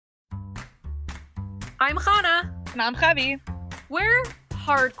I'm Hannah. And I'm Chavi. We're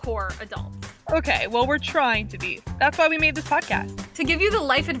hardcore adults. Okay, well, we're trying to be. That's why we made this podcast. To give you the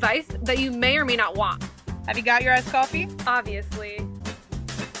life advice that you may or may not want. Have you got your iced coffee? Obviously.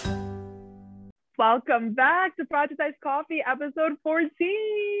 Welcome back to Project Iced Coffee, episode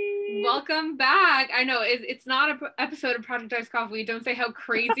 14. Welcome back. I know it's not an episode of Project Iced Coffee. Don't say how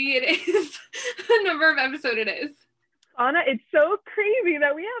crazy it is, the number of episode it is. Anna, it's so crazy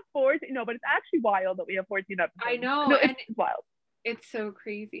that we have 14. No, but it's actually wild that we have 14 episodes. I know. No, it's wild. It's so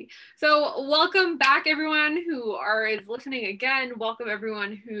crazy. So welcome back, everyone who is listening again. Welcome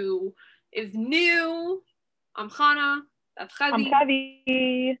everyone who is new. I'm Hannah. That's Chavi. I'm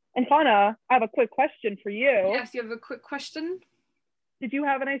Chavi. And Hannah, I have a quick question for you. Yes, you have a quick question? Did you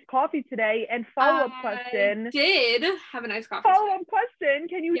have a nice coffee today? And follow-up question. I did have a nice coffee Follow-up question.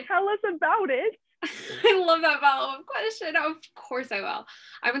 Can you tell us about it? I love that follow-up question. Of course I will.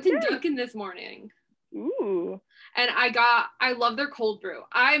 I went to Dunkin' this morning. Ooh. And I love their cold brew.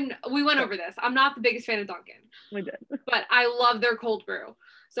 We went over this. I'm not the biggest fan of Dunkin'. We did. But I love their cold brew.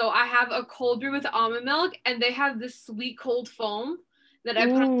 So I have a cold brew with almond milk, and they have this sweet cold foam that I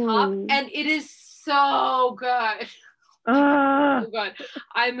put on top, and it is so good. So good.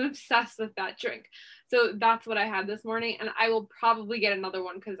 I'm obsessed with that drink. So that's what I had this morning, and I will probably get another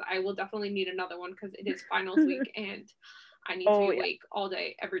one because I will definitely need another one because it is finals week, and I need to be awake all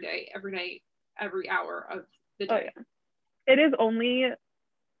day, every night, every hour of the day. It is only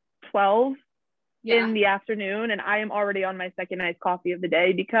 12 in the afternoon, and I am already on my second iced coffee of the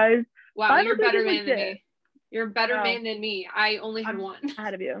day because you're a better man than me. You're a better man than me. I only had one.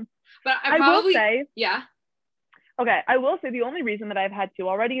 Ahead of you. But I probably will say, okay, I will say the only reason that I've had two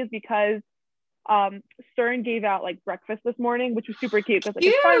already is because Stern gave out like breakfast this morning, which was super cute because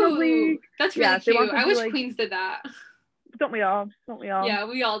it's finals week. That's really cute. I wish Queens did that. Don't we all? Yeah,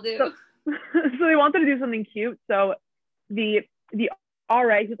 we all do. So they wanted to do something cute. So the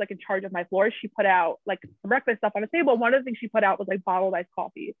RA who's like in charge of my floor, she put out like some breakfast stuff on the table. One of the things she put out was like bottled iced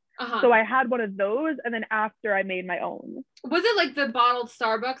coffee. So I had one of those, and then after I made my own. Was it like the bottled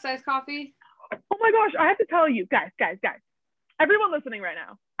Starbucks iced coffee? Oh my gosh, I have to tell you, guys, everyone listening right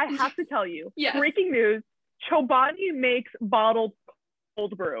now, I have to tell you, breaking news, Chobani makes bottled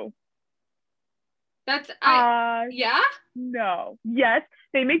cold brew. That's, No. Yes,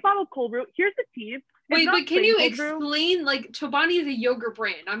 they make bottled cold brew. Here's the tea. Wait, but can you explain, like, Chobani is a yogurt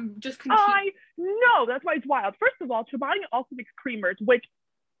brand. I'm just confused. No, that's why it's wild. First of all, Chobani also makes creamers, which...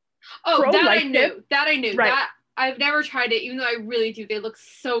 that I knew. Right. That I've never tried it, even though I really do. They look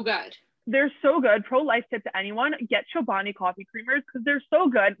so good. They're so good. Pro life tip to anyone, get Chobani coffee creamers because they're so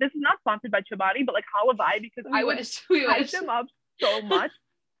good. This is not sponsored by Chobani, but like how have I? Because I would hype them up so much.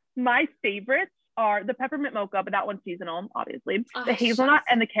 My favorites are the peppermint mocha, but that one's seasonal, obviously. The hazelnut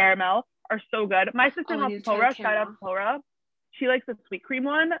and the caramel are so good. My sister-in-law, Tora, shout out to Tora. She likes the sweet cream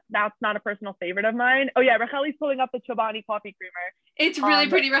one. That's not a personal favorite of mine. Oh yeah, Racheli's pulling up the Chobani coffee creamer. It's really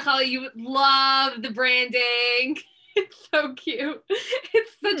pretty, Racheli. You would love the branding. It's so cute.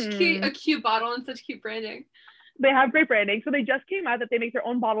 It's such a cute bottle and such cute branding. They have great branding. So they just came out that they make their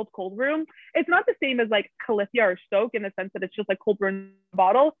own bottled cold brew. It's not the same as like Califia or Stoke in the sense that it's just like cold brew in a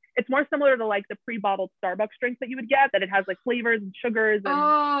bottle. It's more similar to like the pre-bottled Starbucks drinks that you would get, that it has like flavors and sugars.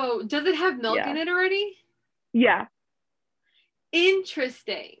 And, does it have milk in it already? Yeah.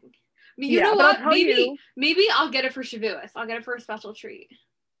 Interesting. You know what? Maybe I'll get it for Shavuos. I'll get it for a special treat.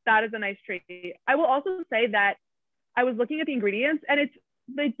 That is a nice treat. I will also say that I was looking at the ingredients, and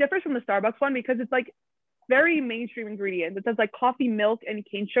it differs from the Starbucks one because it's like very mainstream ingredients. It says like coffee, milk, and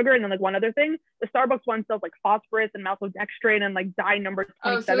cane sugar, and then like one other thing. The Starbucks one sells like phosphorus and maltodextrin and like dye number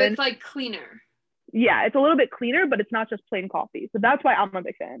 27. So it's like cleaner. Yeah, it's a little bit cleaner, but it's not just plain coffee. So that's why I'm a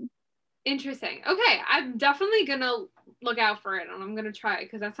big fan. Interesting. Okay, I'm definitely gonna look out for it, and I'm gonna try it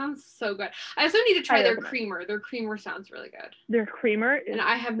because that sounds so good. I also need to try their creamer. Their creamer sounds really good. Their creamer is, and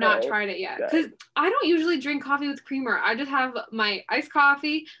I have not tried it yet because I don't usually drink coffee with creamer. I just have my iced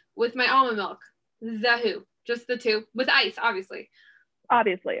coffee with my almond milk. Zahu, just the two with ice, obviously. I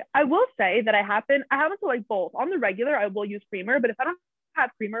will say that I happen to like both. On the regular, I will use creamer, but if I don't have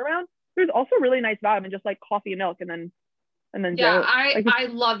creamer around, there's also really nice vibe and just like coffee and milk, and then I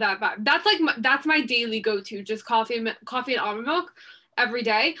love that vibe. That's my daily go-to, just coffee and almond milk every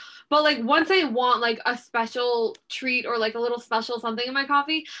day. But like once I want like a special treat or like a little special something in my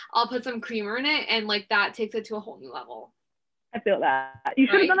coffee, I'll put some creamer in it, and like that takes it to a whole new level. I feel that. You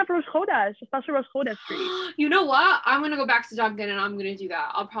should have done that for Rosh Chodesh, a special Rosh Chodesh treat. You know what? I'm gonna go back to Dunkin' and I'm gonna do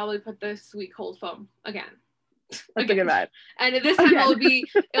that. I'll probably put the sweet cold foam again. That's a good vibe. And this time it'll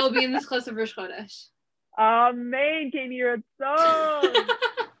be in this close of Rosh Chodesh. Amen, Katie, you're so.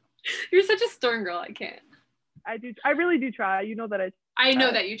 You're such a stern girl. I can't. I really do try. You know that I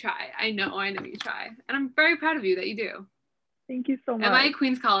know that you try. I know you try. And I'm very proud of you that you do. Thank you so much. Am I a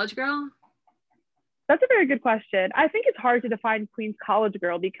Queens College girl? That's a very good question. I think it's hard to define Queens College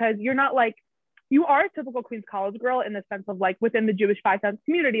girl because you're not like, you are a typical Queens College girl in the sense of like within the Jewish Five Towns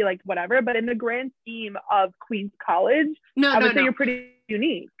community, like whatever, but in the grand scheme of Queens College, I would say you're pretty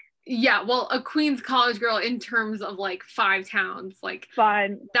unique. Yeah, well, a Queens College girl in terms of like 5 towns, like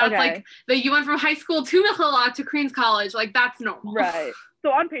fine. That's like that you went from high school to Mechila to Queens College, like that's normal. Right.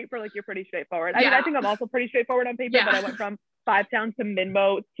 So on paper, like you're pretty straightforward. I mean, I think I'm also pretty straightforward on paper, but I went from 5 towns to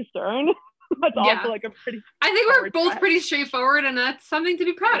Minmo to Stern. That's also like a pretty. I think we're both pretty straightforward, and that's something to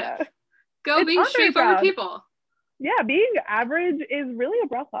be proud of. Go being straightforward people. Yeah, being average is really a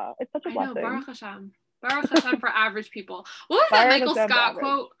bracha. It's such a blessing. I know, Baruch Hashem. Baruch Hashem for average people. What was that Michael Scott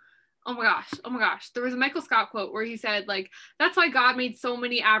quote? Oh my gosh. There was a Michael Scott quote where he said, like, that's why God made so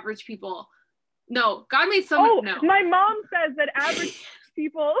many average people. No, God made so many. No. My mom says that average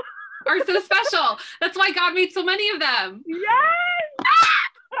people are so special. That's why God made so many of them. Yes!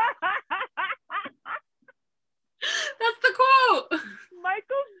 That's the quote.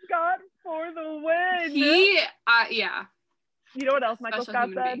 Michael Scott for the win. Yeah. You know what else Michael Scott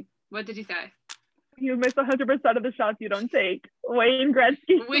said? What did he say? You miss 100% of the shots you don't take. Wayne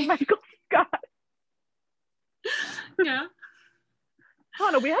Gretzky, Michael Scott. Yeah.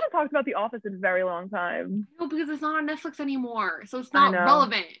 Hannah, we haven't talked about The Office in a very long time. No, because it's not on Netflix anymore, so it's not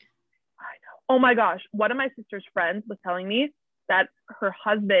relevant. I know. Oh my gosh. One of my sister's friends was telling me that her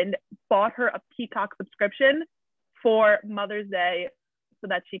husband bought her a Peacock subscription for Mother's Day so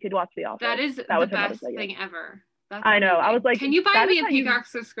that she could watch The Office. That is the best thing ever. That's I know. Amazing. I was like, can you buy me a Peacock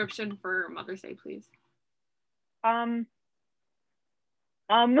subscription for Mother's Day, please? I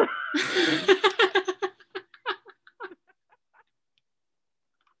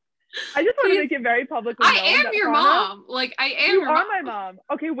just want to make it very publicly known. I am your mom. Like, I am your mom. You are my mom.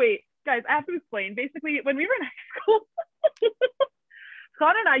 Okay, wait. Guys, I have to explain. Basically, when we were in high school,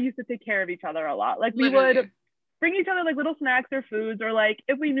 Hannah and I used to take care of each other a lot. Like, we would bring each other, like, little snacks or foods, or, like,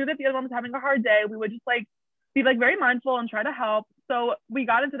 if we knew that the other one was having a hard day, we would just, like, be like very mindful and try to help. So we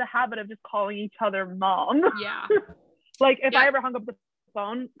got into the habit of just calling each other mom. Yeah. Like if I ever hung up the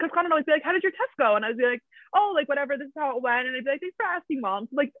phone, because Connor would always be like, how did your test go? And I'd be like, oh, like whatever, this is how it went. And I'd be like, thanks for asking, mom.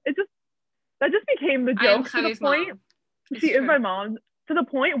 So, like that just became the joke to the point. She is my mom to the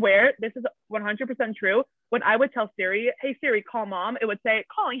point where this is 100% true. When I would tell Siri, hey Siri, call mom, it would say,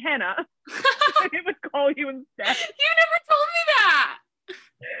 calling Hannah. It would call you instead. You never told me that.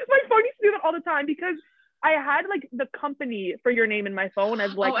 My phone used to do that all the time because I had like the company for your name in my phone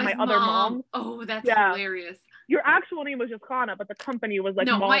as like my other mom. Oh, that's hilarious. Your actual name was just Hannah, but the company was like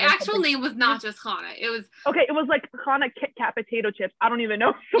no. My actual name was not just Hannah. It was it was like Hannah Kit Kat potato chips. I don't even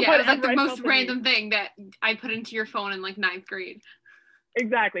know. Yeah, it was like the most random thing that I put into your phone in like 9th grade.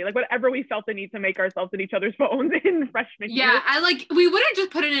 Exactly, like whatever we felt the need to make ourselves in each other's phones in freshman year. Yeah, I like we wouldn't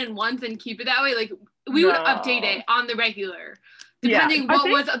just put it in once and keep it that way. Like we would update it on the regular. Depending what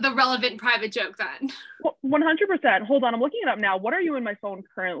was the relevant private joke then. 100%. Hold on, I'm looking it up now. What are you in my phone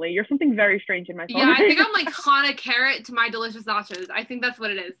currently? You're something very strange in my phone. Yeah, I think I'm like Hannah Carrot to My Delicious Nachos. I think that's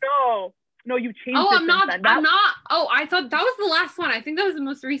what it is. No, you changed it. I'm not. Oh, I thought that was the last one. I think that was the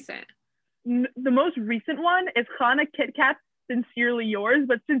most recent. The most recent one is Hannah Kit Kat Sincerely Yours,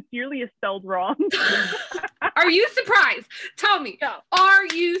 but sincerely is spelled wrong. Are you surprised? Tell me. No. Are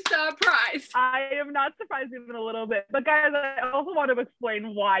you surprised? I am not surprised even a little bit. But guys, I also want to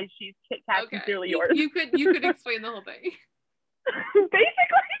explain why she's Kit Kat Sincerely Yours. You could explain the whole thing.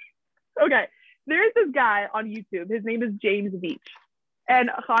 Basically, okay. There's this guy on YouTube. His name is James Veach. And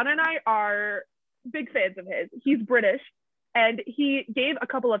Hannah and I are big fans of his. He's British. And he gave a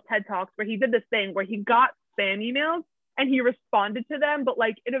couple of TED Talks where he did this thing where he got spam emails and he responded to them, but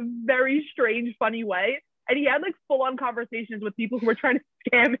like in a very strange, funny way. And he had like full-on conversations with people who were trying to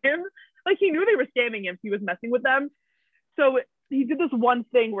scam him. Like he knew they were scamming him. He was messing with them. So he did this one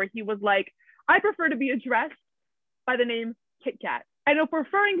thing where he was like, I prefer to be addressed by the name Kit Kat. And if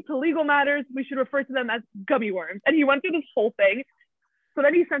referring to legal matters, we should refer to them as gummy worms. And he went through this whole thing. So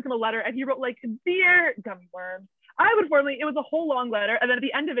then he sent him a letter and he wrote like, dear gummy worms, I would formally, it was a whole long letter. And then at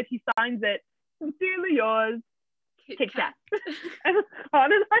the end of it, he signs it, sincerely yours, Kit Kat. And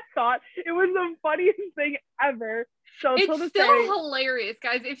honestly, I thought it was the funniest thing ever. So it's still hilarious,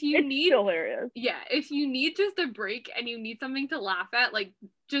 guys. If you need hilarious. Yeah, if you need just a break and you need something to laugh at, like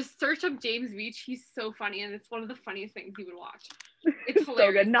just search up James Veach. He's so funny and it's one of the funniest things you would watch. It's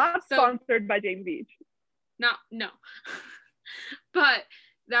hilarious. So good. Not sponsored by James Veach. No. But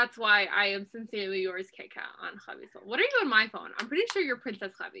that's why I am sincerely yours, Kit Kat on Chavi Soul. What are you on my phone? I'm pretty sure you're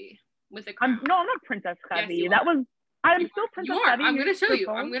Princess Chavi. with a crown. I'm not Princess Javi. Yes, I'm still Princess Javi. I'm gonna show you.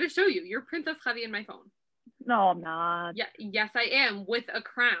 I'm gonna show you. You're Princess Javi in my phone. No, I'm not. Yeah, yes, I am, with a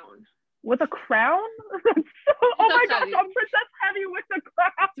crown. With a crown? Oh my gosh, I'm Princess Javi with a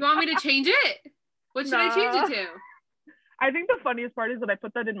crown. Do you want me to change it? What should I change it to? I think the funniest part is that I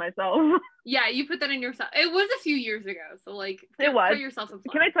put that in myself. Yeah, you put that in yourself. It was a few years ago, so like, it was. Put yourself some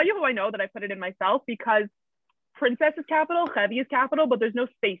fun. Can I tell you how I know that I put it in myself? Because Princess is capital, Javi is capital, but there's no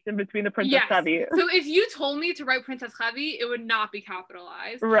space in between the Princess Javi. So if you told me to write Princess Javi, it would not be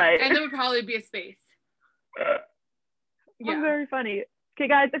capitalized. Right. And there would probably be a space. Yeah. Very funny. Okay,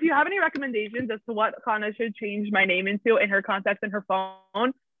 guys, if you have any recommendations as to what Chana should change my name into in her contacts and her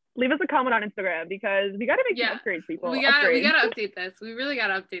phone, leave us a comment on Instagram because we gotta make some upgrades, people. We gotta update this. We really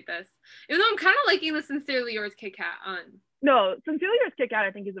gotta update this. Even though I'm kind of liking the Sincerely Yours Kit Kat on. No, Sincerely Yours Kit Kat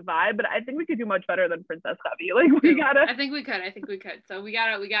I think is a vibe, but I think we could do much better than Princess Javi. Like we gotta. I think we could. So we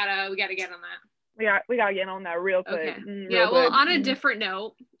gotta get on that. We gotta get on that real quick. Okay. Well, on a different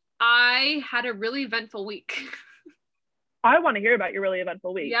note, I had a really eventful week. I want to hear about your really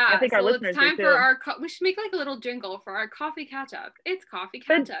eventful week. Yeah, I think our listeners do too. It's time for we should make like a little jingle for our coffee catch up. It's coffee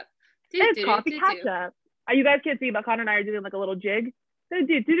catch up. It's coffee catch up. You guys can't see, but Connor and I are doing like a little jig.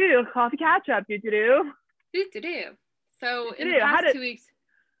 Coffee catch up. So in the past 2 weeks,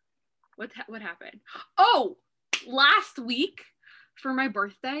 what happened? Oh, last week for my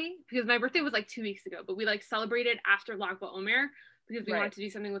birthday, because my birthday was like 2 weeks ago, but we like celebrated after Lag BaOmer because we wanted to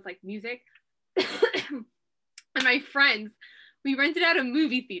do something with like music. And my friends, we rented out a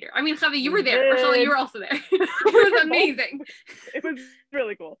movie theater. I mean, Javi, you were there. Rochelle, you were also there. It was amazing. It was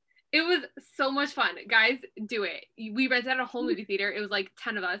really cool. It was so much fun. Guys, do it. We rented out a whole movie theater. It was like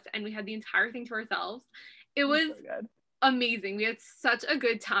 10 of us, and we had the entire thing to ourselves. It was so amazing. We had such a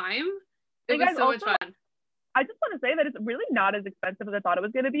good time. It was so much fun. I just want to say that it's really not as expensive as I thought it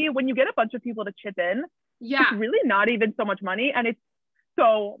was going to be. When you get a bunch of people to chip in, it's really not even so much money, and it's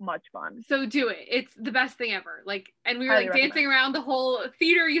so much fun. So do it. It's the best thing ever. Like, and we were like dancing around the whole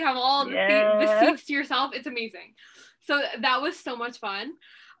theater. You have all the seats to yourself. It's amazing. So that was so much fun.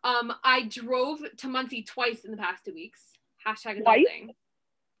 I drove to Muncie twice in the past 2 weeks. #adulting.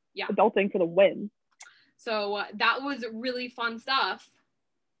 Yeah. Adulting for the win. So that was really fun stuff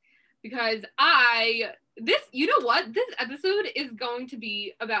because you know what? This episode is going to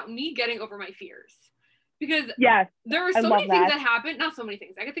be about me getting over my fears. Because there are so many things that happened. Not so many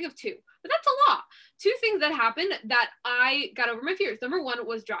things. I can think of two, but that's a lot. 2 things that happened that I got over my fears. Number one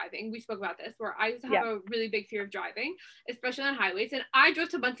was driving. We spoke about this, where I used to have a really big fear of driving, especially on highways. And I drove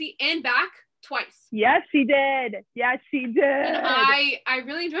to Muncie and back twice. Yes, she did. And I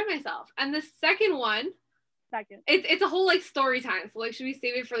really enjoyed myself. And the second one, it's a whole like story time. So like, should we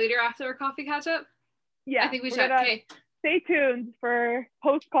save it for later after our coffee catch up? Yeah, I think we should. Okay. Stay tuned for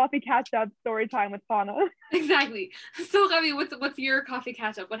post-coffee catch-up story time with Chana. Exactly. So, Javi, what's your coffee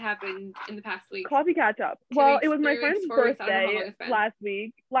catch-up? What happened in the past week? Coffee catch-up. Well, it was my friend's birthday last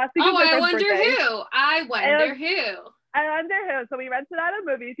week. Oh, I wonder who. So we rented out a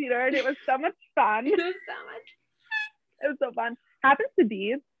movie theater, and it was so much fun. It was so fun. Happens to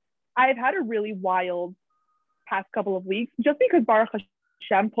be, I've had a really wild past couple of weeks, just because Baruch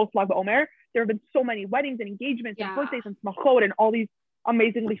Hashem, post Lag BaOmer, there have been so many weddings and engagements and birthdays and smachot and all these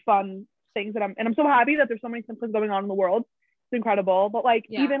amazingly fun things that I'm so happy that there's so many simchas going on in the world. It's incredible. But like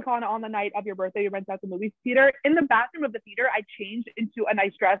even Chana, on the night of your birthday, you rent out the movie theater. In the bathroom of the theater, I changed into a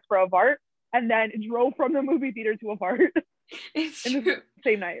nice dress for a Vart and then drove from the movie theater to a Vart. It's true. The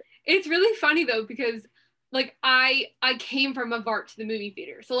same night. It's really funny though, because like I came from a Vart to the movie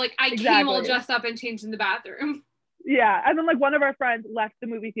theater. So like I came all dressed up and changed in the bathroom. Yeah, and then like one of our friends left the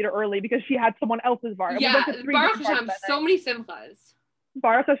movie theater early because she had someone else's Vart. Yeah, Baruch Hashem, so many simchas.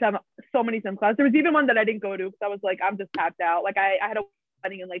 Baruch Hashem, so many simchas. There was even one that I didn't go to because I was like, I'm just tapped out. Like I had a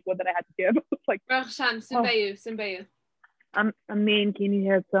wedding in Lakewood that I had to give. It's like Baruch Hashem, Simbayu. I'm mean, Kini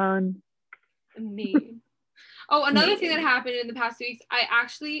here, son. Mean. Oh, another thing that happened in the past 2 weeks,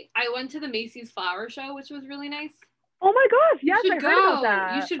 I went to the Macy's flower show, which was really nice. Oh my gosh, yes, I heard about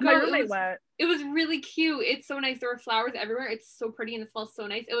that. You should go. It was really cute. It's so nice. There were flowers everywhere. It's so pretty and it smells so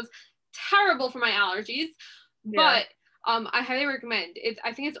nice. It was terrible for my allergies, but I highly recommend it.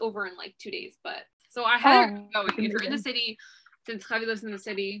 I think it's over in like 2 days, but so I highly recommend going. If you're in the city, since Javi lives in the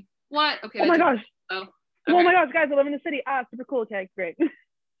city. What? Okay. Oh my gosh. Okay. Oh my gosh, guys, I live in the city. Super cool. Okay, great.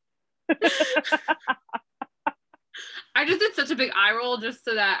 I just did such a big eye roll just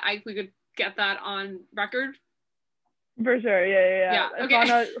so that we could get that on record. For sure, yeah. Okay.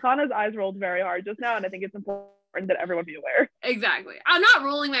 Chana's eyes rolled very hard just now, and I think it's important that everyone be aware. Exactly. I'm not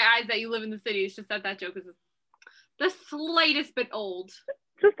rolling my eyes that you live in the city. It's just that joke is the slightest bit old.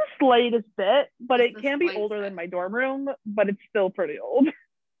 Just the slightest bit, but it can be older than my dorm room, but it's still pretty old.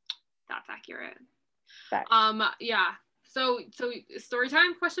 That's accurate. Fact. Yeah. So story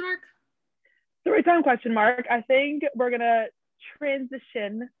time, question mark? Story time, question mark. I think we're gonna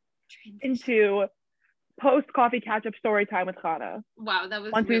transition into post coffee catch up story time with Kana. Wow, that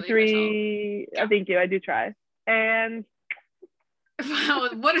was 1, 2, 3. Yeah. Thank you. I do try. And wow,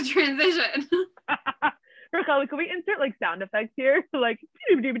 what a transition. Raquel, can we insert like sound effects here? Like,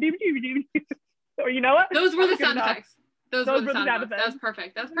 or you know what? Those were the sound effects. Those were the sound effects. That was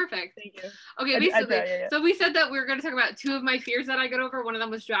perfect. That's perfect. Thank you. Okay, basically, so we said that we were going to talk about 2 of my fears that I got over. One of them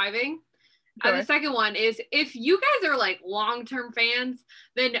was driving. Sure. The second one is, if you guys are like long-term fans,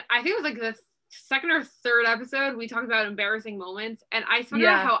 then I think it was like the second or third episode we talked about embarrassing moments, and I spoke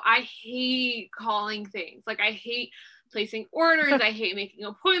about how I hate calling things. Like, I hate placing orders. I hate making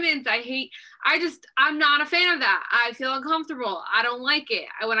appointments. I'm not a fan of that. I feel uncomfortable. I don't like it.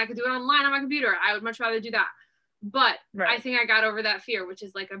 When I could do it online on my computer, I would much rather do that. But I think I got over that fear, which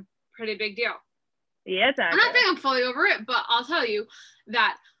is like a pretty big deal. Yes, I'm not saying I'm fully over it, but I'll tell you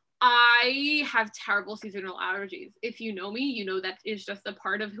that I have terrible seasonal allergies. If you know me, you know that is just a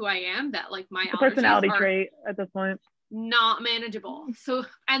part of who I am, that like my personality trait at this point. Not manageable. So,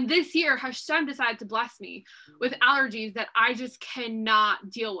 and this year Hashem decided to bless me with allergies that I just cannot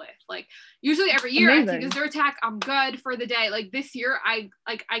deal with. Like, usually every year I take a Zyrtec, I'm good for the day. Like, this year I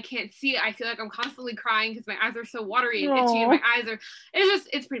can't see it. I feel like I'm constantly crying because my eyes are so watery and itchy, and my eyes are,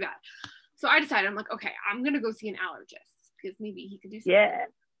 it's pretty bad. So I decided, I'm like, okay, I'm gonna go see an allergist because maybe he could do something. Yeah.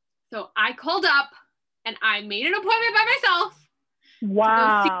 So I called up and I made an appointment by myself.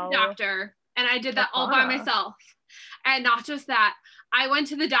 Wow. To go see the doctor, and I did that all by myself. And not just that, I went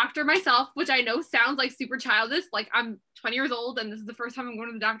to the doctor myself, which I know sounds like super childish. Like, I'm 20 years old and this is the first time I'm going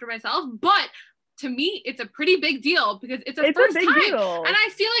to the doctor myself. But to me, it's a pretty big deal because it's a first time. Deal. And I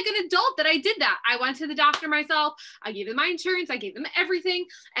feel like an adult that I did that. I went to the doctor myself. I gave him my insurance. I gave him everything.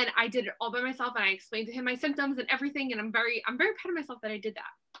 And I did it all by myself. And I explained to him my symptoms and everything. And I'm very proud of myself that I did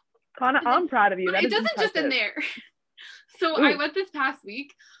that. Kana, I'm proud of you. But it doesn't just end there. So I went this past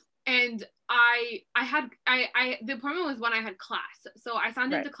week. And the appointment was when I had class. So I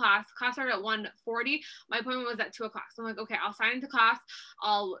signed into class. Class started at 1:40. My appointment was at 2:00. So I'm like, okay, I'll sign into class.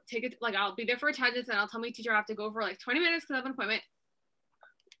 I'll take it, like, I'll be there for attendance, and I'll tell my teacher I have to go for like 20 minutes because I have an appointment.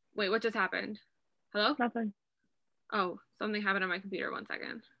 Wait, what just happened? Hello? Nothing. Oh, something happened on my computer. 1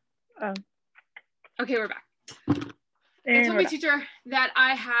 second. Oh. Okay, we're back. I told my teacher that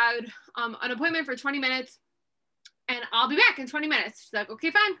I had an appointment for 20 minutes. And I'll be back in 20 minutes. She's like, okay,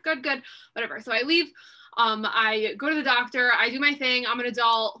 fine, good, whatever. So I leave. I go to the doctor. I do my thing. I'm an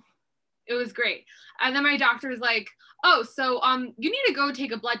adult. It was great. And then my doctor is like, oh, so you need to go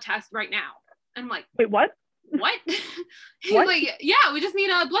take a blood test right now. And I'm like, wait, what? What? He's like, yeah, we just need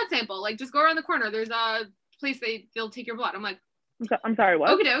a blood sample. Like, just go around the corner. There's a place they'll take your blood. I'm like, I'm sorry, what?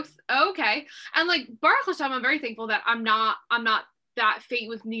 Okie dokes. Okay. And like, Baruch Hashem, I'm very thankful that I'm not that fate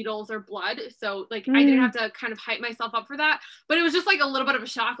with needles or blood, so like I didn't have to kind of hype myself up for that, but it was just like a little bit of a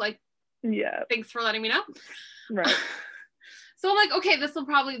shock, like, yeah, thanks for letting me know. Right. So I'm like, okay, this will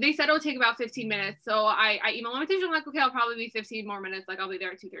probably, they said it'll take about 15 minutes, so I emailed my teacher. I'm like, okay, I'll probably be 15 more minutes, like I'll be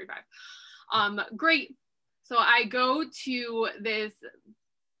there at 2:35. Great. So I go to this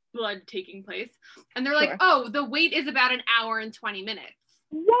blood taking place, and they're like, oh, the wait is about an hour and 20 minutes.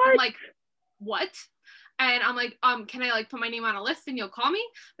 What? I'm like, what? And I'm like, can I like put my name on a list and you'll call me?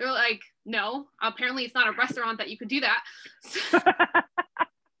 They're like, no, apparently it's not a restaurant that you could do that.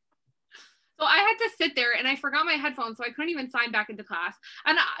 So I had to sit there, and I forgot my headphones, so I couldn't even sign back into class.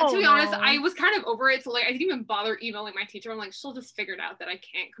 And to be honest, I was kind of over it. So like, I didn't even bother emailing my teacher. I'm like, she'll just figure it out that I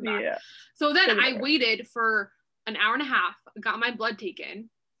can't come back. Yeah. So then I waited for an hour and a half, got my blood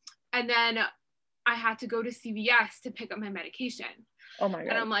taken. And then I had to go to CVS to pick up my medication. Oh my God.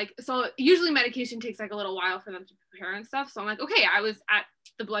 And I'm like, so usually medication takes like a little while for them to prepare and stuff. So I'm like, okay, I was at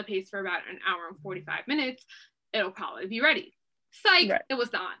the blood pace for about an hour and 45 minutes. It'll probably be ready. Psych, right. It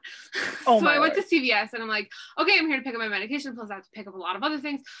was not. So I went to CVS and I'm like, okay, I'm here to pick up my medication. Plus I have to pick up a lot of other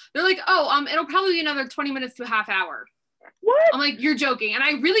things. They're like, oh, it'll probably be another 20 minutes to a half hour. What? I'm like, you're joking. And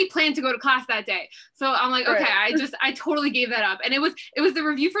I really planned to go to class that day. So I'm like, okay, I totally gave that up. And it was the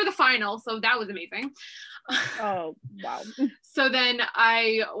review for the final. So that was amazing. Oh, wow. So then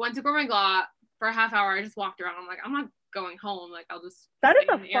I went to Gourmet Glaw for a half hour. I just walked around. I'm like, I'm not going home. Like, I'll just. That is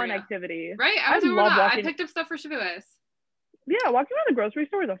a fun activity. Right? I was over that. I picked up stuff for Shavuos. Yeah, walking around the grocery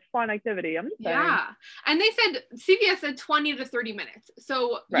store is a fun activity. I'm just saying. Yeah. And they said, CVS said 20 to 30 minutes.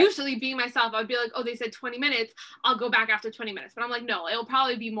 So usually being myself, I'd be like, oh, they said 20 minutes. I'll go back after 20 minutes. But I'm like, no, it'll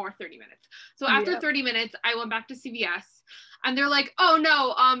probably be more 30 minutes. So after 30 minutes, I went back to CVS and they're like, oh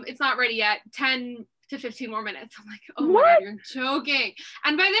no, it's not ready yet. 10 to 15 more minutes. I'm like, oh my God, you're joking.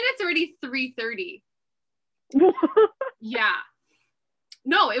 And by then it's already 3:30. Yeah.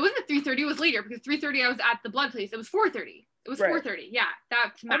 No, it wasn't 3:30. It was later because 3:30 I was at the blood place. It was 4:30. It was 4:30. Yeah,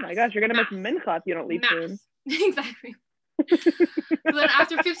 that's math. Oh my gosh, you're gonna miss mincha if you don't leave soon. Exactly. So then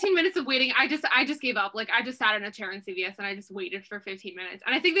after 15 minutes of waiting, I just gave up. Like I just sat in a chair in CVS and I just waited for 15 minutes.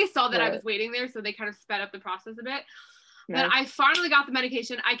 And I think they saw that I was waiting there, so they kind of sped up the process a bit. Then I finally got the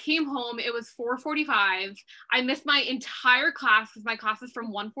medication. I came home. It was 4:45. I missed my entire class because my class is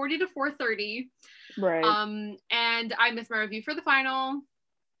from 1:40 to 4:30. Right. And I missed my review for the final.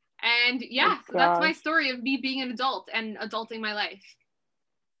 And yeah, so that's my story of me being an adult and adulting my life.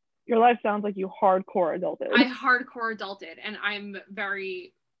 Your life sounds like you hardcore adulted. I hardcore adulted, and I'm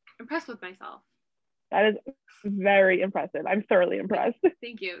very impressed with myself. That is very impressive. I'm thoroughly impressed.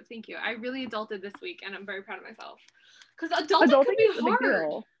 Thank you. I really adulted this week, and I'm very proud of myself. Because adulting can be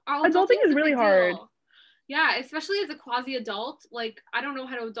hard. Adulting is really hard. Yeah, especially as a quasi-adult. Like, I don't know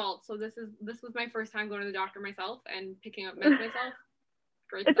how to adult, so this was my first time going to the doctor myself and picking up meds myself.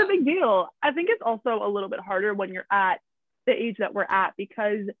 It's a big deal. I think it's also a little bit harder when you're at the age that we're at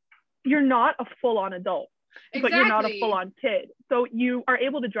because you're not a full-on adult, but you're not a full-on kid. So you are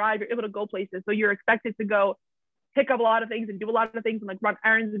able to drive, you're able to go places. So you're expected to go pick up a lot of things and do a lot of things and like run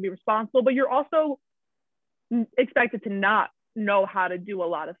errands and be responsible, but you're also expected to not know how to do a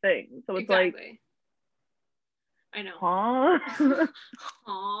lot of things. So it's like, I know. Huh?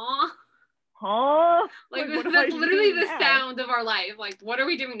 Huh? Huh? Like that's literally the sound of our life. Like, what are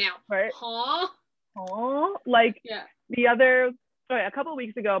we doing now? Right? Huh? Huh? Like a couple of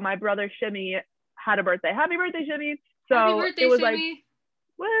weeks ago, my brother Shimmy had a birthday. Happy birthday, Shimmy! So happy birthday, it was Shimmy. like,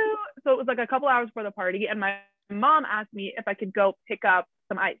 woo! So it was like a couple hours before the party, and my mom asked me if I could go pick up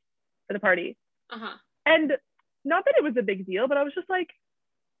some ice for the party. And not that it was a big deal, but I was just like,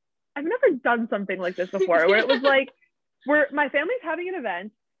 I've never done something like this before, where it was like, where my family's having an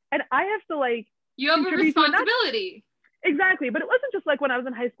event, and I have to like, you have a responsibility. Exactly. But it wasn't just like when I was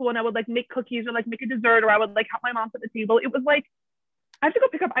in high school and I would like make cookies or like make a dessert, or I would like help my mom set the table. It was like, I have to go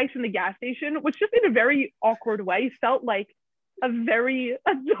pick up ice from the gas station, which just in a very awkward way felt like a very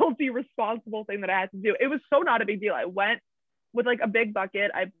adulty responsible thing that I had to do. It was so not a big deal. I went with like a big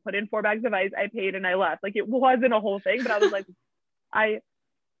bucket. I put in 4 bags of ice. I paid and I left. Like it wasn't a whole thing, but I was like, I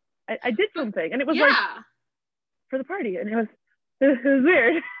did something, and it was like for the party, and it was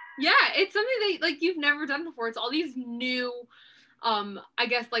weird. Yeah, it's something that like you've never done before. It's all these new, I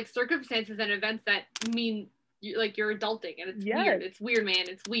guess like circumstances and events that mean you're adulting, and it's weird. It's weird, man.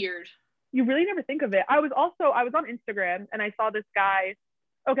 It's weird. You really never think of it. I was on Instagram and I saw this guy.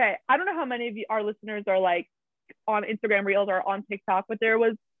 Okay, I don't know how many of our listeners are like on Instagram Reels or on TikTok, but there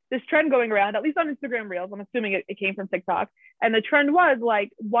was this trend going around, at least on Instagram Reels. I'm assuming it came from TikTok. And the trend was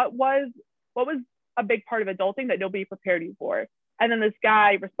like, what was a big part of adulting that nobody prepared you for? And then this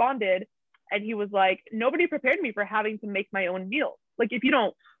guy responded and he was like, nobody prepared me for having to make my own meals. Like if you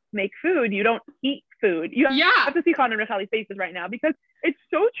don't make food, you don't eat food. You have to see Connor and Rachelle's faces right now, because it's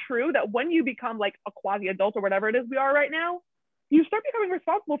so true that when you become like a quasi adult or whatever it is we are right now, you start becoming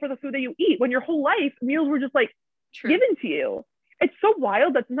responsible for the food that you eat, when your whole life meals were just like given to you. It's so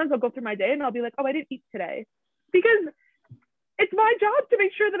wild that sometimes I'll go through my day and I'll be like, oh, I didn't eat today, because it's my job to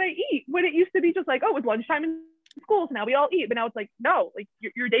make sure that I eat, when it used to be just like, oh, it's lunchtime in school, so now we all eat. But now it's like, no, like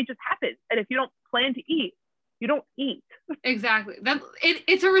your day just happens, and if you don't plan to eat, you don't eat. Exactly.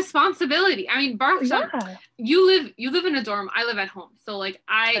 It's a responsibility. I mean, Baruch Hashem, you live in a dorm. I live at home. So like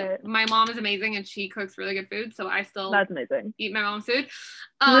my mom is amazing and she cooks really good food. So I still eat my mom's food.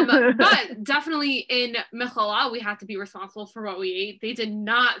 But definitely in Mechala, we had to be responsible for what we ate. They did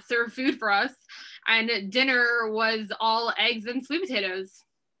not serve food for us. And dinner was all eggs and sweet potatoes.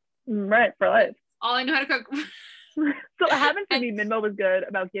 Right, for life. All I know how to cook. So it happened for me. Minmo was good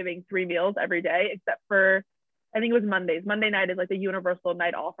about giving 3 meals every day, except for, I think it was Mondays. Monday night is like the universal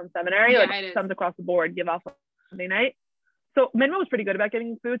night off from seminary. Yeah, like sons across the board give off Monday night. So Minmo was pretty good about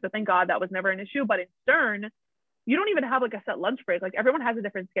giving food. So thank God that was never an issue. But in Stern, you don't even have like a set lunch break. Like everyone has a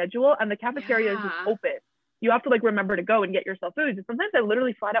different schedule, and the cafeteria is just open. You have to like remember to go and get yourself food. And sometimes I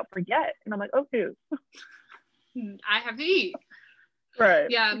literally flat out forget, and I'm like, oh, dude. I have to eat. Right.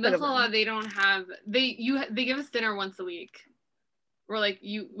 Yeah, Mechala, they don't have, they give us dinner once a week. We're like,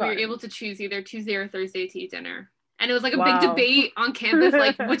 we're able to choose either Tuesday or Thursday to eat dinner. And it was like a big debate on campus,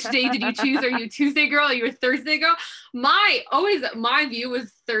 like, which day did you choose? Are you a Tuesday girl? Are you a Thursday girl? My view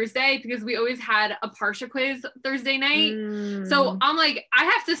was Thursday, because we always had a Parsha quiz Thursday night. So I'm like, I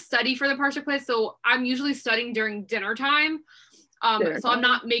have to study for the Parsha quiz. So I'm usually studying during dinner time. So I'm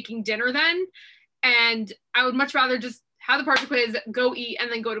not making dinner then. And I would much rather just have the Parsha quiz, go eat,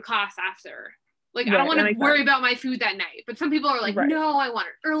 and then go to class after. Like, I don't want to worry about my food that night. But some people are like, no, I want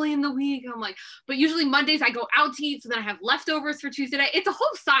it early in the week. And I'm like, but usually Mondays I go out to eat, so then I have leftovers for Tuesday night. It's a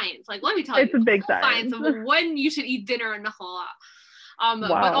whole science. Like, let me tell you. It's a big science of when you should eat dinner and nachala.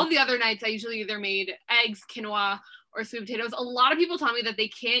 But all the other nights I usually either made eggs, quinoa, or sweet potatoes. A lot of people tell me that they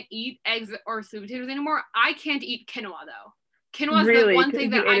can't eat eggs or sweet potatoes anymore. I can't eat quinoa, though. Quinoa is the one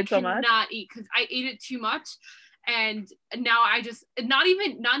thing that I cannot eat, because I ate it too much. And now I just not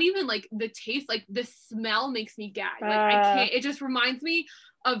even like the taste, like the smell makes me gag. Like I can't. It just reminds me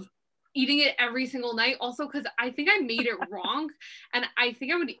of eating it every single night. Also, because I think I made it wrong, and I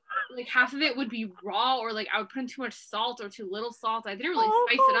think I would like half of it would be raw, or like I would put in too much salt or too little salt. I didn't really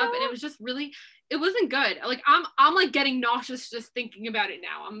spice it up, and it was just really, it wasn't good. Like I'm like getting nauseous just thinking about it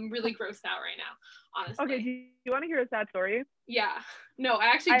now. I'm really grossed out right now, honestly. Okay, do you want to hear a sad story? Yeah. No, I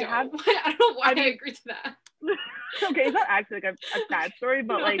actually don't. I don't know why I agreed to that. Okay, it's not actually like a sad story,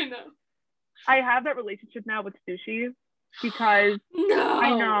 but no, like I have that relationship now with sushi, because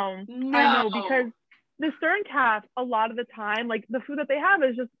I know because the Stern Calf, a lot of the time, like the food that they have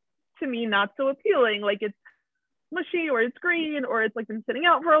is just, to me, not so appealing. Like, it's mushy, or it's green, or it's like been sitting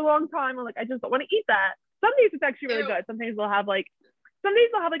out for a long time, or like I just don't want to eat that. Some days it's actually really good. Some days they'll have like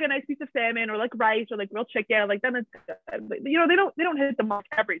a nice piece of salmon, or like rice, or like grilled chicken. Like, then it's good. But, you know, they don't hit the mark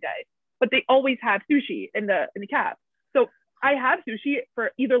every day, but they always have sushi in the calf. So I have sushi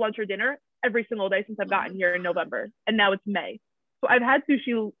for either lunch or dinner every single day since I've gotten here in November, and now it's May. So I've had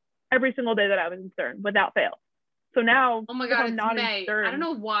sushi every single day that I was in Stern, without fail. So now, oh my god, it's May. Stern, I don't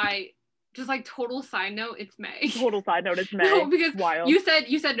know why. Just like total side note, it's May. Total side note, it's May. No, because wild. You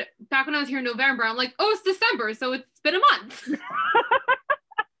said back when I was here in November, I'm like, oh, it's December, so it's been a month.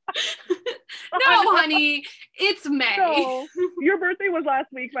 No, honey, it's May. No, your birthday was last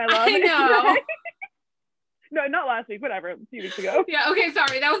week, my love. I know. No, not last week, whatever, a few weeks ago. Yeah, okay,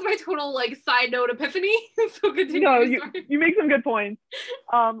 sorry. That was my total like side note epiphany. So continue. No, you make some good points.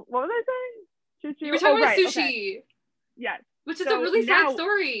 What was I saying? You were talking about sushi. Okay. Yes. Which is a really sad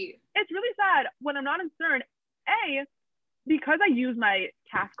story. It's really sad when I'm not in Stern. Because I use my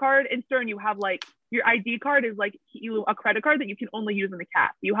CAF card in Stern, you have like your ID card is like a credit card that you can only use in the CAF.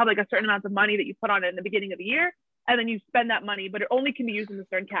 You have like a certain amount of money that you put on it in the beginning of the year, and then you spend that money, but it only can be used in the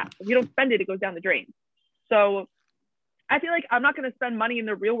Stern CAF. If you don't spend it, it goes down the drain. So I feel like I'm not going to spend money in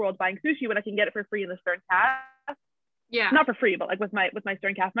the real world buying sushi when I can get it for free in the Stern CAF. Yeah. Not for free, but like with my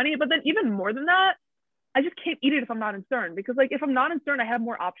Stern CAF money. But then even more than that, I just can't eat it if I'm not in Stern, because like if I'm not in Stern, I have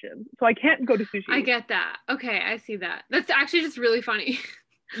more options. So I can't go to sushi. I get that. Okay, I see that. That's actually just really funny.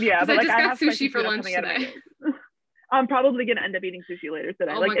 Yeah, but I just got sushi for lunch today. I'm probably gonna end up eating sushi later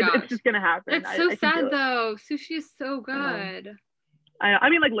today. Oh like it's just gonna happen. It's so sad though. Sushi is so good. I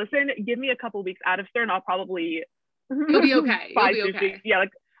mean, like, listen, give me a couple weeks out of Stern, I'll probably you'll be okay. Buy You'll be sushi. Okay. Yeah, like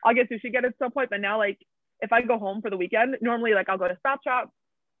I'll get sushi again at some point. But now, like, if I go home for the weekend, normally like I'll go to Stop Shop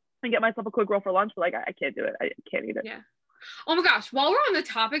and get myself a quick roll for lunch. But like I can't do it. I can't eat it. Yeah. Oh my gosh. While we're on the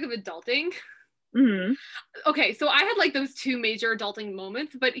topic of adulting. Mm-hmm. Okay, so I had like those two major adulting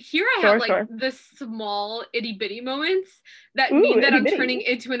moments, but here I have like the small itty bitty moments that mean that I'm turning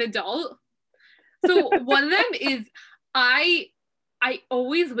into an adult. So one of them is I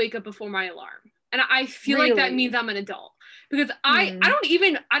always wake up before my alarm, and I feel like that means I'm an adult, because I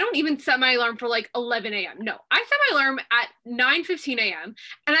don't even set my alarm for like 11 a.m. No, I set my alarm at 9:15 a.m.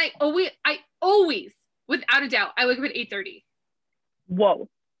 and I always without a doubt I wake up at 8:30. Whoa.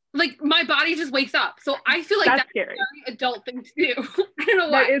 Like my body just wakes up. So I feel like that's scary. A very adult thing to do. I don't know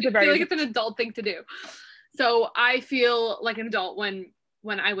why. I feel like it's an adult thing to do. So I feel like an adult when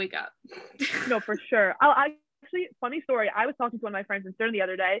I wake up. No, for sure. Actually, funny story. I was talking to one of my friends in Stern the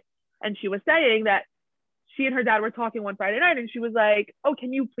other day, and she was saying that she and her dad were talking one Friday night, and she was like, oh,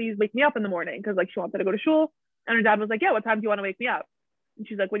 can you please wake me up in the morning? Because like she wanted to go to shul. And her dad was like, yeah, what time do you want to wake me up? And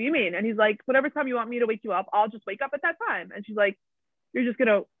she's like, what do you mean? And he's like, whatever time you want me to wake you up, I'll just wake up at that time. And she's like, you're just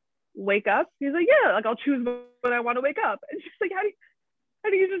gonna wake up? He's like, yeah, like I'll choose when I want to wake up. And she's like, how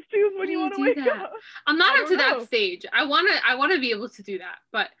do you just choose when you want to wake up? I'm not up to that stage. I want to be able to do that,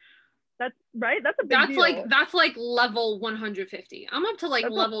 but that's right. That's a big deal. That's like level 150. I'm up to like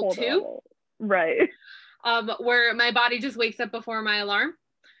level 2. Level. Right. Where my body just wakes up before my alarm,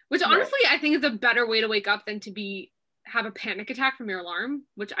 which honestly I think is a better way to wake up than to have a panic attack from your alarm,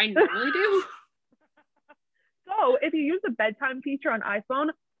 which I normally do. So if you use the bedtime feature on iPhone,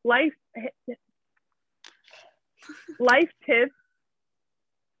 life tips.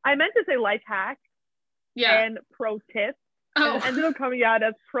 I meant to say life hack. Yeah. And pro tip. Oh. And it ended up coming out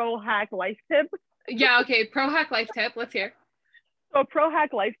as pro hack life tip. Yeah, okay. Pro hack life tip. Let's hear. So pro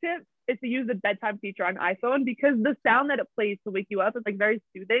hack life tip is to use the bedtime feature on iPhone because the sound that it plays to wake you up is like very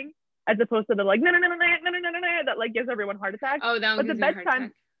soothing as opposed to the like no that like gives everyone heart attacks. Oh, that one gives me a heart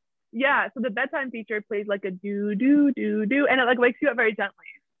attack. Yeah, so the bedtime feature plays like a do do do do and it like wakes you up very gently.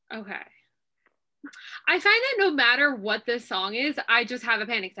 Okay. I find that no matter what this song is, I just have a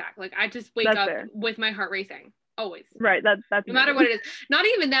panic attack. Like I just wake up with my heart racing. Always. Right. That's no matter what it is. Not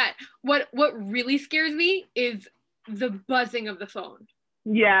even that. What really scares me is the buzzing of the phone.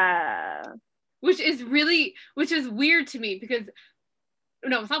 Yeah. Which is weird to me because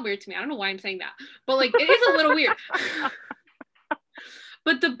no, it's not weird to me. I don't know why I'm saying that. But like it is a little weird.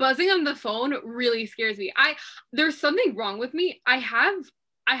 But the buzzing on the phone really scares me. There's something wrong with me. I have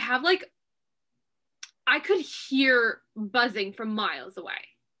like I could hear buzzing from miles away.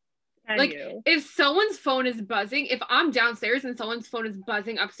 If someone's phone is buzzing, if I'm downstairs and someone's phone is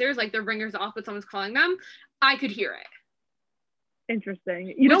buzzing upstairs, like the ringer's off but someone's calling them, I could hear it.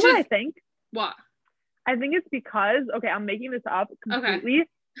 Interesting. You know what I think? What? I think it's because, okay, I'm making this up completely,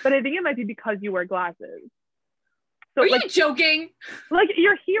 but I think it might be because you wear glasses. So, Are you joking? Like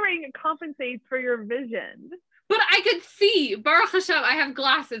your hearing compensates for your vision. But I could see. Baruch Hashem, I have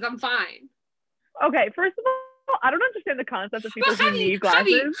glasses. I'm fine. Okay, first of all, I don't understand the concept of people who need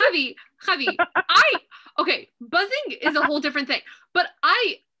glasses. Javi, okay, buzzing is a whole different thing. But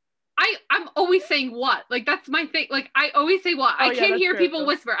I'm always saying what? Like, that's my thing. Like, I always say what? I can't hear people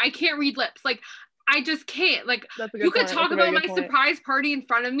whisper. I can't read lips. Like, I just can't. Like, you could talk about my surprise party in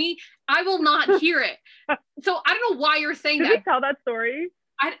front of me. I will not hear it. So, I don't know why you're saying that. Did we tell that story?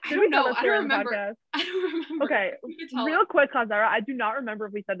 I don't know. I don't remember. Okay, real quick, Kazara, I do not remember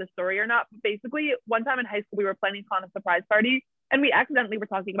if we said the story or not. But basically, one time in high school, we were planning on a surprise party, and we accidentally were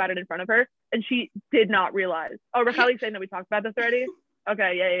talking about it in front of her, and she did not realize. Oh, Racheli's saying that we talked about this already?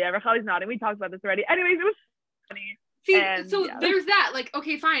 Okay, yeah. Racheli's nodding. We talked about this already. Anyways, it was funny. See, there's that. Like,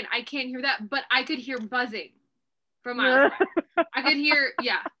 okay, fine, I can't hear that, but I could hear buzzing from miles away. I could hear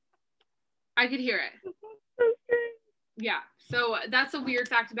it. Yeah, so that's a weird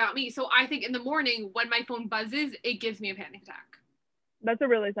fact about me. So I think in the morning when my phone buzzes, it gives me a panic attack. That's a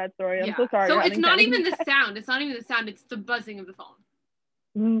really sad story. I'm so sorry. So it's not even the sound. It's not even the sound. It's the buzzing of the phone.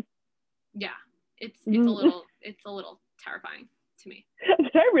 Mm. Yeah, it's a little terrifying to me.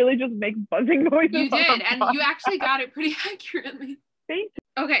 Did I really just make buzzing noises? You did, and you actually got it pretty accurately. Thank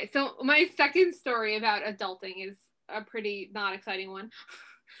you. Okay, so my second story about adulting is a pretty not exciting one.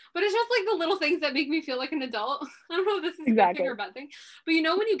 But it's just like the little things that make me feel like an adult. I don't know if this is a good thing or a bad thing. But you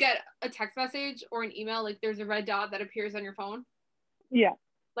know when you get a text message or an email, like there's a red dot that appears on your phone? Yeah.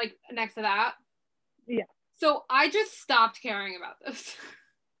 Like next to that? Yeah. So I just stopped caring about this.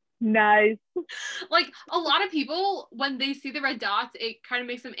 Nice. Like a lot of people, when they see the red dots, it kind of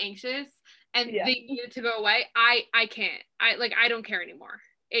makes them anxious and they need it to go away. I can't. I don't care anymore.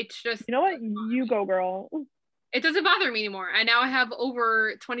 It's just... You know what? You go, girl. It doesn't bother me anymore. And now I have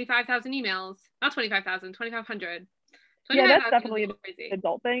over 25,000 emails. Not 25,000, 2,500. Yeah, that's definitely an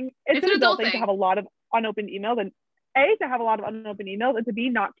adult thing. It's an adult thing to have a lot of unopened emails. And A, to have a lot of unopened emails, and to B,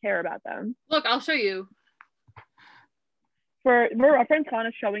 not care about them. Look, I'll show you. For reference,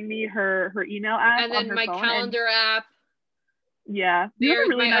 Hannah's showing me her email app. And then my calendar app. Yeah. There's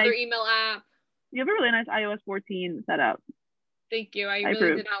my other email app. You have a really nice iOS 14 setup. Thank you. I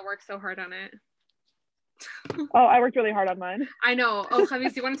really did not work so hard on it. Oh, I worked really hard on mine. I know. Oh, Javi,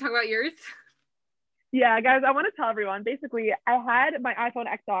 do you want to talk about yours? Yeah, guys, I want to tell everyone. Basically, I had my iPhone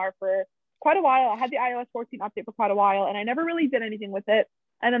XR for quite a while. I had the iOS 14 update for quite a while, and I never really did anything with it.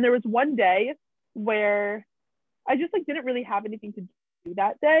 And then there was one day where I just like didn't really have anything to do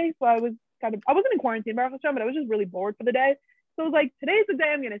that day. So I wasn't in quarantine, but I was just really bored for the day. So I was like, today's the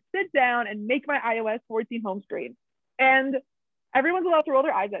day I'm going to sit down and make my iOS 14 home screen. And everyone's allowed to roll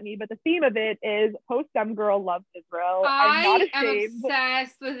their eyes at me, but the theme of it is post-dem girl loves Israel. I'm not ashamed. I'm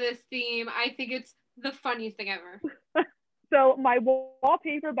obsessed with this theme. I think it's the funniest thing ever. So my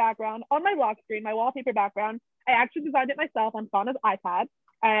wallpaper background, on my lock screen, I actually designed it myself on Sana's iPad.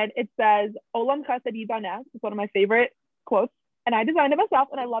 And it says, Olam Chesed Yibaneh. It's one of my favorite quotes. And I designed it myself,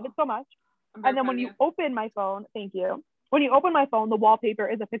 and I love it so much. And then when you open my phone, thank you. When you open my phone, the wallpaper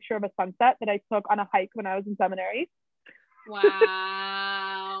is a picture of a sunset that I took on a hike when I was in seminary.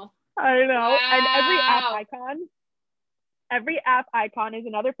 Wow. I know. Wow. And every app icon is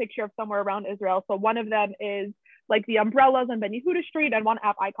another picture of somewhere around Israel. So one of them is like the umbrellas on Ben Yehuda Street, and one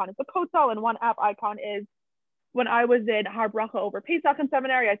app icon is the Kotel, and one app icon is when I was in Har Bracha over Pesach in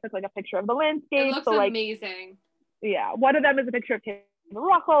seminary, I took like a picture of the landscape. It looks amazing. Yeah, one of them is a picture of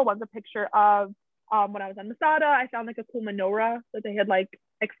Morocco. One's a picture of when I was on Masada. I found like a cool menorah that they had like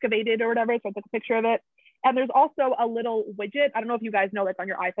excavated or whatever, so I took a picture of it. And there's also a little widget. I don't know if you guys know, like on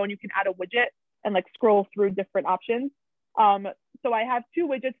your iPhone, you can add a widget and like scroll through different options. So I have 2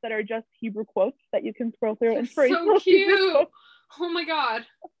 widgets that are just Hebrew quotes that you can scroll through. It's so cute. Oh my God.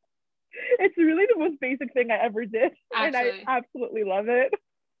 It's really the most basic thing I ever did. Actually. And I absolutely love it.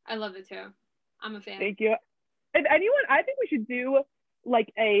 I love it too. I'm a fan. Thank you. If anyone, I think we should do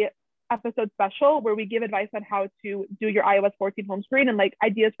like a episode special where we give advice on how to do your iOS 14 home screen and like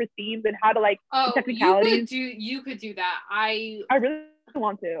ideas for themes and how to like technicalities. You could do that. I really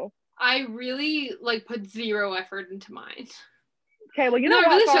want to. I really like put 0 effort into mine. Okay, well, you know what,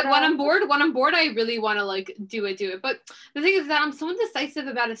 I really should. When I'm bored, I really want to like do it. But the thing is that I'm so indecisive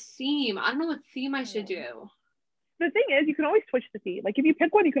about a theme. I don't know what theme I should do. The thing is, you can always switch the theme. Like if you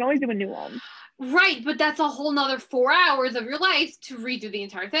pick one, you can always do a new one. Right, but that's a whole nother 4 hours of your life to redo the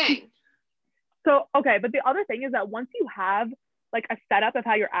entire thing. So, okay, but the other thing is that once you have like a setup of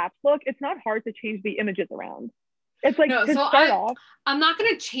how your apps look, it's not hard to change the images around. It's like I'm not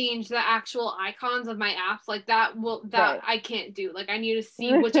gonna change the actual icons of my apps like that. Right. I can't do. Like I need to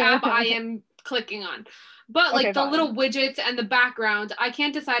see which app I am clicking on. But like the little widgets and the background, I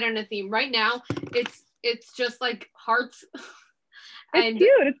can't decide on a theme right now. It's just like hearts. It's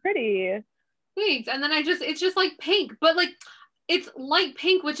cute. It's pretty. Thanks. And then it's just like pink, but like it's light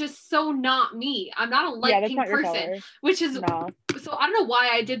pink, which is so not me. I'm not a light pink person, which is so I don't know why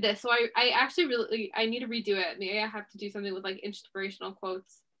I did this. So I actually really I need to redo it. Maybe I have to do something with like inspirational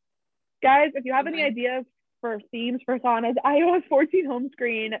quotes. Guys, if you have any ideas for themes for Sana's iOS 14 home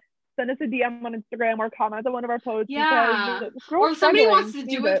screen, send us a DM on Instagram or comment on one of our posts. Yeah. Or if somebody wants to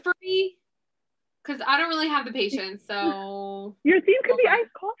do it for me, because I don't really have the patience. So your theme could be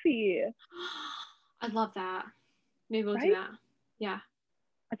iced coffee. I love that. Maybe we'll do that. Yeah.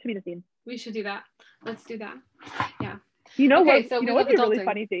 That should be the theme. We should do that. Let's do that. Yeah. You know what? So you know what's a really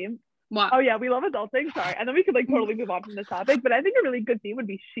funny theme? What? Oh yeah, we love adulting. Sorry, and then we could like totally move on from this topic. But I think a really good theme would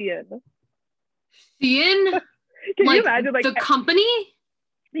be Shein. Shein? Can you imagine like the company?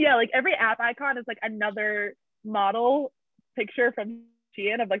 Yeah, like every app icon is like another model picture from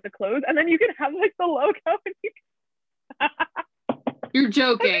Shein of like the clothes, and then you can have like the logo. And You're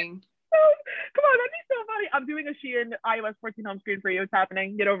joking. Come on, that'd be so funny. I'm doing a Shein iOS 14 home screen for you. It's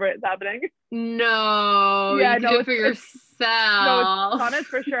happening. Get over it. It's happening. No. Yeah, you do it for yourself. No, it's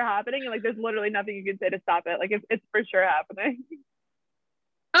for sure happening. And like, there's literally nothing you can say to stop it. Like, it's for sure happening.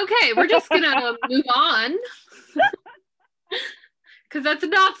 Okay, we're just gonna move on. Because that's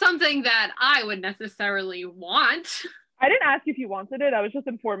not something that I would necessarily want. I didn't ask you if you wanted it. I was just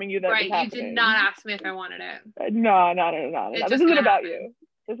informing you that. Right, you did not ask me if I wanted it. No. This isn't about you.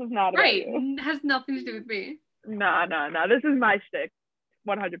 This is not about you. Right, it has nothing to do with me. No. This is my shtick,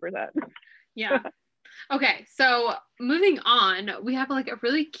 100%. Yeah. Okay, so moving on, we have like a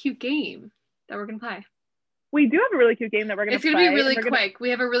really cute game that we're gonna play. We do have a really cute game that we're gonna play. It's gonna be really quick. We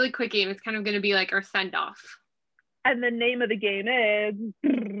have a really quick game. It's kind of gonna be like our send off. And the name of the game is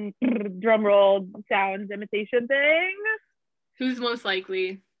drum roll sounds imitation thing. Who's most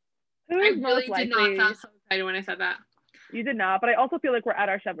likely? I really did not sound so excited when I said that. You did not, but I also feel like we're at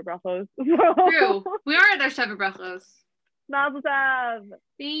our Sheva Brachos. True. We are at our Sheva Brachos. Mazel tov.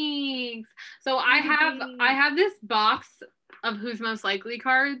 Thanks. So I have this box of Who's Most Likely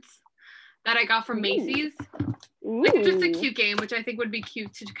cards that I got from Macy's. It's just a cute game, which I think would be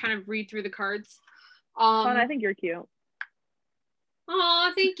cute to kind of read through the cards. I think you're cute.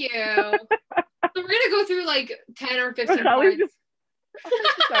 Oh, thank you. So we're gonna go through like 10 or 15 cards.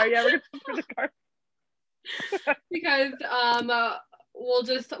 Sorry, yeah, we're gonna go through the cards. Because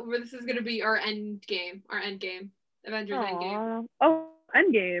this is gonna be our end game. Avengers Endgame. Oh,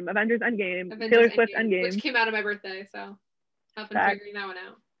 Endgame. Avengers Endgame. Taylor Swift Endgame. Which came out of my birthday, so have fun figuring that one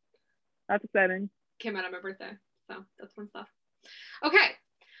out. That's exciting. Came out of my birthday, so that's fun stuff. Okay.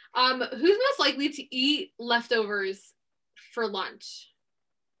 Who's most likely to eat leftovers for lunch?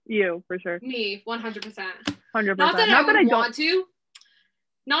 You, for sure. Me, 100%. 100%. Not that I would want to.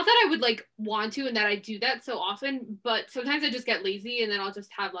 Not that I would like want to and that I do that so often, but sometimes I just get lazy and then I'll just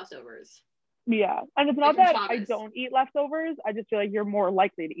have leftovers. Yeah. And it's not that I don't eat leftovers. I just feel like you're more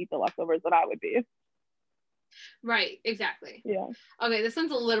likely to eat the leftovers than I would be. Right, exactly. Yeah. Okay, this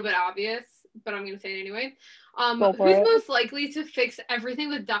one's a little bit obvious, but I'm gonna say it anyway. Who's most likely to fix everything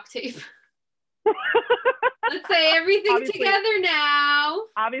with duct tape? Let's say everything together now.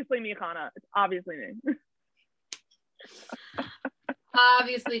 Obviously me, Hannah. It's obviously me.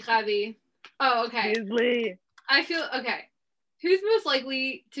 Obviously, Javi. Oh, okay. Obviously. I feel okay. Who's most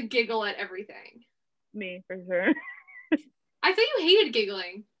likely to giggle at everything? Me, for sure. I thought you hated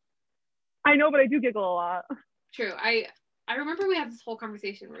giggling. I know, but I do giggle a lot. True. I remember we had this whole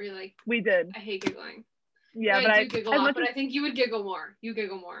conversation where you're like, we did. I hate giggling. Yeah, but I do giggle a lot, but I think you would giggle more. You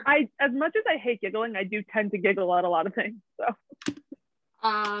giggle more. As much as I hate giggling, I do tend to giggle at a lot of things. So.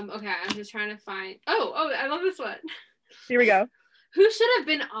 Okay, I'm just trying to find. Oh, I love this one. Here we go. Who should have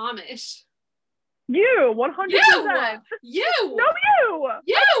been Amish? You, 100%. You. No, you.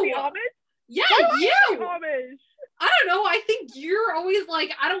 You. Amish. Yeah, you. Amish. I don't know. I think you're always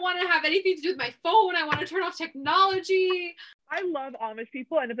like, I don't want to have anything to do with my phone. I want to turn off technology. I love Amish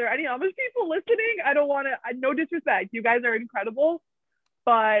people, and if there are any Amish people listening, I don't want to. No disrespect. You guys are incredible,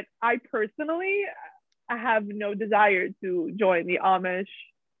 but I personally have no desire to join the Amish.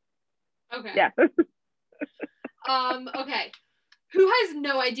 Okay. Yeah. Okay. Who has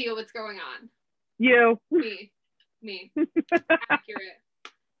no idea what's going on? You. Me. Accurate.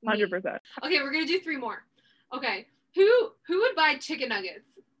 100%. Okay, we're gonna do 3 more. Okay. Who would buy chicken nuggets?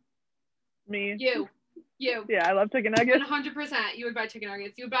 Me. You. Yeah, I love chicken nuggets. 100%. You would buy chicken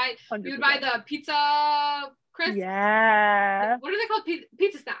nuggets. You would buy 100%. the pizza crisps. Yeah. What are they called?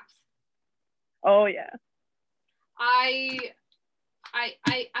 Pizza snaps. Oh yeah. I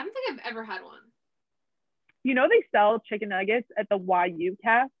don't think I've ever had one. You know they sell chicken nuggets at the YU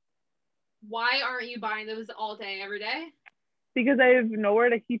cast. Why aren't you buying those all day, every day? Because I have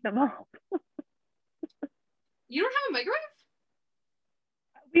nowhere to heat them up. You don't have a microwave?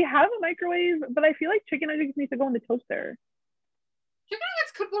 We have a microwave, but I feel like chicken nuggets need to go in the toaster. Chicken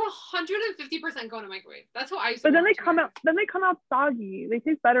nuggets could 150% go in a microwave. That's what I used to. But then they come out soggy. They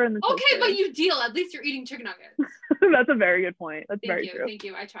taste better in the toaster. Okay, but you deal. At least you're eating chicken nuggets. That's a very good point. That's very true. Thank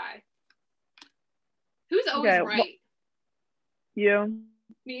you. I try. Who's always right? Well, you.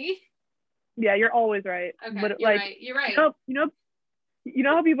 Me? Yeah, you're always right. Okay, but you're right. You're right. You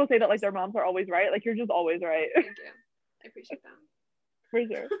know how people say that like their moms are always right? Like you're just always right. Thank you. I appreciate that. For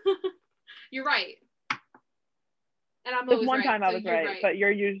sure. You're right. And I'm There's always one right. time I was right, but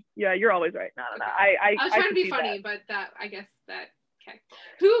you're always right. No. I was trying to be funny, but I guess okay.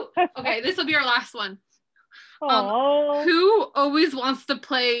 Okay, this will be our last one. Who always wants to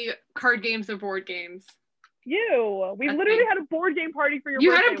play card games or board games? You. We literally had a board game party for your birthday.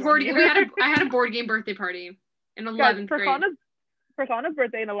 You had a board game. I had a board game birthday party in 11th grade. Persana's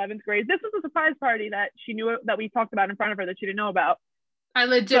birthday in 11th grade. This was a surprise party that she knew that we talked about in front of her that she didn't know about. I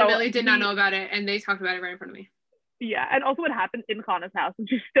legitimately did not know about it, and they talked about it right in front of me. Yeah, and also it happened in Kana's house, and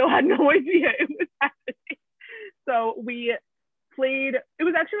she still had no idea it was happening. So we played. It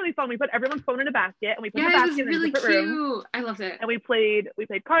was actually really fun. We put everyone's phone in a basket, and we put the basket in a different room. I loved it. And we played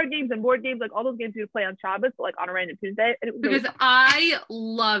card games and board games, like all those games you would play on Shabbos, but like on a random Tuesday. And it was because I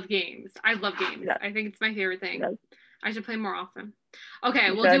love games. I love games. Yes. I think it's my favorite thing. Yes. I should play more often. Okay,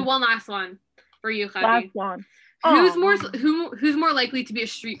 we'll do one last one for you, Chadi. Last one. Who's more likely to be a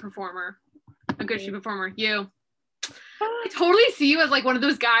street performer? A good street performer? You. I totally see you as like one of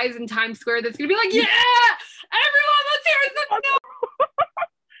those guys in Times Square that's gonna be like, yeah, everyone, let's hear it.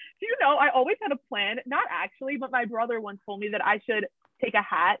 Do you know, I always had a plan, not actually, but my brother once told me that I should take a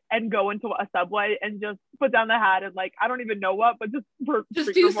hat and go into a Subway and just put down the hat and like, I don't even know what, but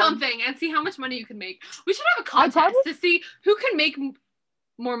just do something and see how much money you can make. We should have a contest to see who can make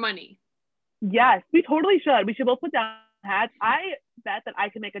more money. Yes, we totally should. We should both put down hats. I bet that I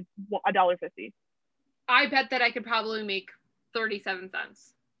can make $1.50. I bet that I could probably make 37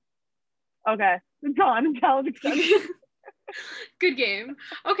 cents. Okay, done. Challenge accepted. Good game.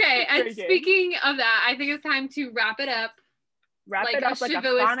 Okay, and speaking of that, I think it's time to wrap it up. Wrap it up like a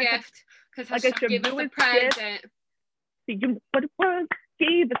Shavuos gift, because Hashem gave us a present. See, you what it was?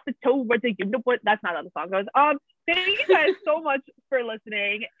 Gave us the Torah. You know what? That's not how the song goes. Thank you guys so much for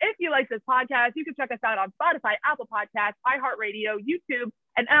listening. If you like this podcast, you can check us out on Spotify, Apple Podcasts, iHeartRadio, YouTube,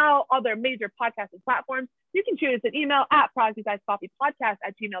 and all other major podcasting platforms. You can shoot us an email at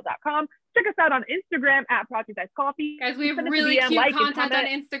projecticedcoffeepodcast@gmail.com. Check us out on Instagram at projecticedcoffee. Guys, we have really cute content on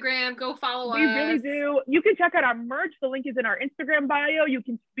Instagram. Go follow us. We really do. You can check out our merch. The link is in our Instagram bio. We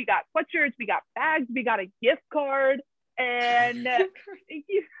got sweatshirts, we got bags, we got a gift card, and thank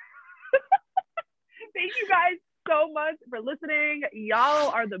you. Thank you guys so much for listening. Y'all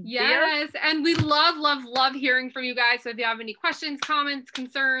are the best. Yes, and we love hearing from you guys. So if you have any questions, comments,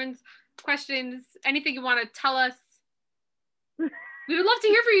 concerns, anything you want to tell us, we would love to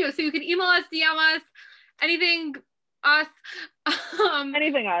hear from you. So you can email us, DM us, anything us.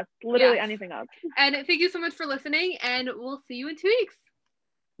 Anything us. Literally anything us. And thank you so much for listening, and we'll see you in 2 weeks.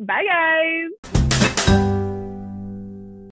 Bye, guys.